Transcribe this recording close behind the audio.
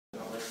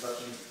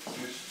touching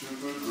two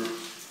food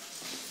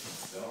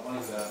groups. Don't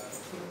like that.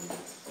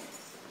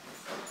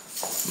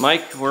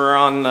 Mike, we're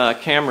on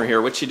camera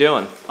here. What you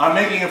doing? I'm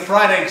making a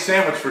fried egg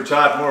sandwich for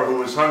Todd Moore, who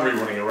was hungry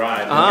when he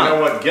arrived. And you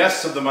know what?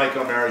 Guests of the Mike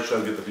O'Mara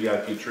Show get the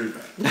VIP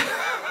treatment.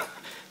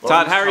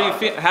 Todd, how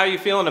are you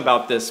feeling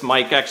about this?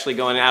 Mike actually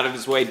going out of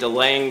his way,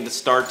 delaying the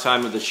start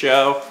time of the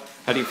show.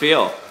 How do you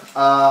feel?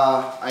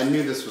 I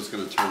knew this was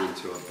going to turn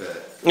into a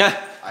bit.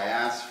 I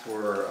asked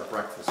for a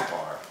breakfast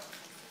bar,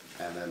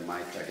 and then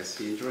Mike, I guess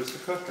he enjoys to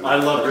cook. And I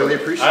really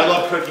appreciate it. I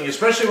love cooking,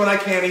 especially when I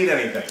can't eat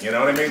anything. You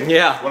know what I mean?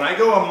 Yeah. When I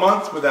go a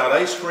month without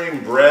ice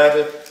cream,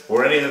 bread,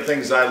 or any of the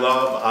things I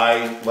love,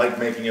 I like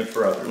making it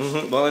for others.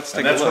 Well, let's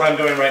take a look. That's what I'm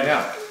doing right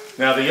now.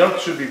 Now, the yolk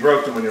should be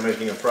broken when you're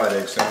making a fried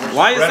egg sandwich.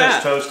 Why is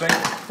that? Bread is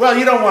toasting. Well,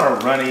 you don't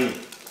want a runny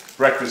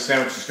breakfast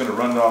sandwich that's going to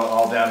run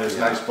all down his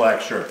nice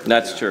black shirt.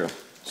 That's true.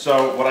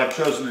 So what I've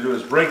chosen to do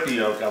is break the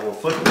yolk. I will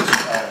flip this.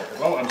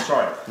 Oh, I'm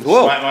sorry.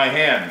 Whoa. My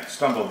hand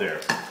stumbled there.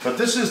 But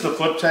this is the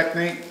flip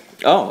technique.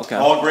 Oh, okay.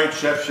 All great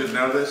chefs should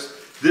know this.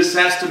 This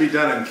has to be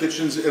done in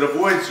kitchens. It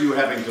avoids you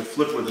having to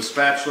flip with a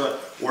spatula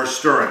or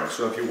stirring.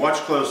 So if you watch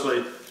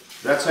closely,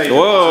 that's how you do it.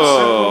 It's a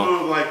simple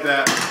move like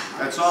that.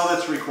 That's all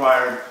that's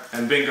required.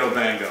 And bingo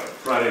bango,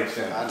 fried egg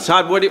sandwich.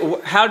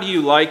 Todd, how do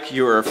you like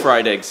your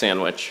fried egg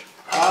sandwich?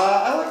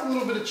 I like a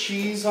little bit of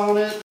cheese on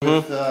it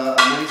with a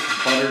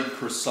nice buttered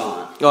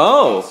croissant.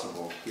 Oh.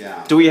 Possible.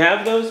 Yeah. Do we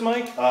have those,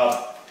 Mike?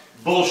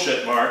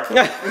 Bullshit, Mark.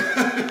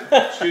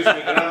 Excuse me,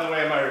 get out of the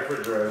way of my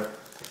refrigerator.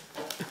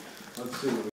 Let's see.